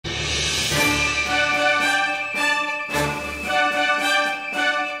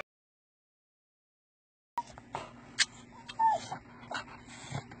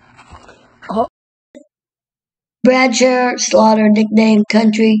Bradshaw Slaughter, nicknamed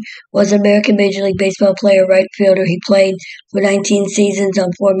Country, was an American Major League Baseball player, right fielder. He played for 19 seasons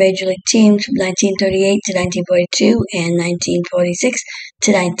on 4 Major League teams from 1938 to 1942 and 1946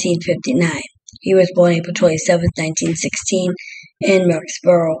 to 1959. He was born April 27, 1916 in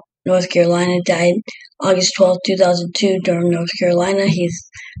Murfreesboro, North Carolina. Died August 12, 2002, Durham, North Carolina. He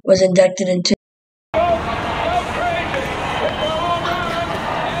was inducted into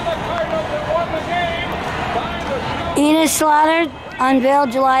ENOS Slaughter,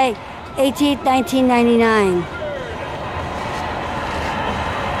 unveiled July 18, 1999.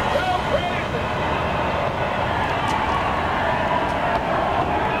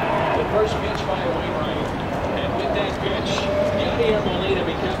 The first pitch by Wainwright. And with that pitch, Yadier Molina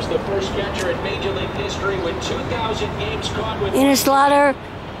becomes the first catcher in Major League history with 2,000 games caught with ENOS Slaughter,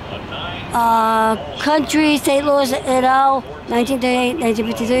 Country, St. Louis et al., 1938,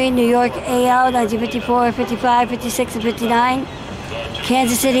 1953, New York AL, 1954, 55, 56, and 59,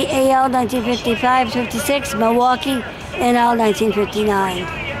 Kansas City AL, 1955, 56, Milwaukee NL, 1959. And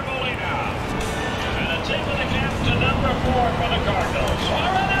a tip of the cap to number 4 for the Cardinals.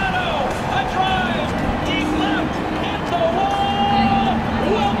 Arenado, a drive, deep left, hit the wall.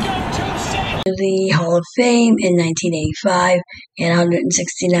 Welcome to St. the Hall of Fame in 1985. He had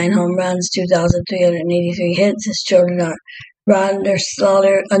 169 home runs, 2,383 hits. His children are Rhonda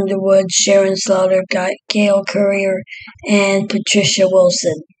Slaughter Underwood, Sharon Slaughter, Gail Courier, and Patricia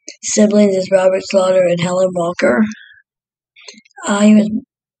Wilson. Siblings is Robert Slaughter and Helen Walker. He was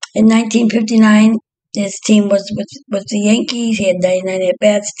in 1959. His team was with the Yankees. He had 99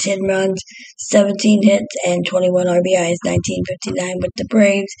 at-bats, 10 runs, 17 hits, and 21 RBIs. 1959 with the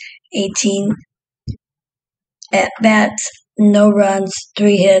Braves, 18 at-bats, no runs,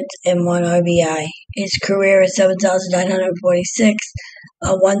 3 hits, and 1 RBI. His career is 7,946,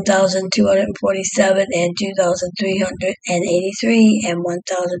 1,247, and 2,383, and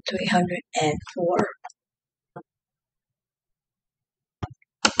 1,304.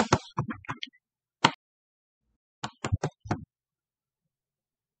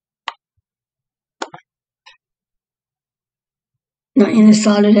 ENOS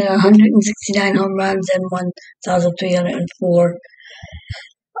Slaughter had 169 home runs and 1,304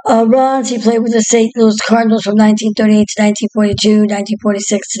 runs. He played with the St. Louis Cardinals from 1938 to 1942,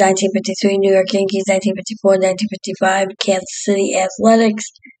 1946 to 1953, New York Yankees 1954 1955, Kansas City Athletics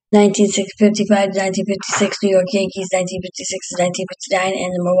 1955 to 1956, New York Yankees 1956 to 1959, and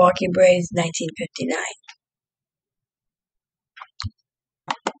the Milwaukee Braves 1959.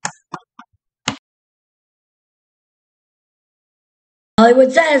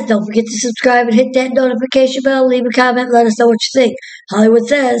 Hollywood Says, don't forget to subscribe and hit that notification bell. Leave a comment, let us know what you think. Hollywood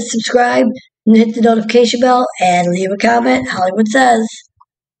Says, subscribe and hit the notification bell and leave a comment. Hollywood Says.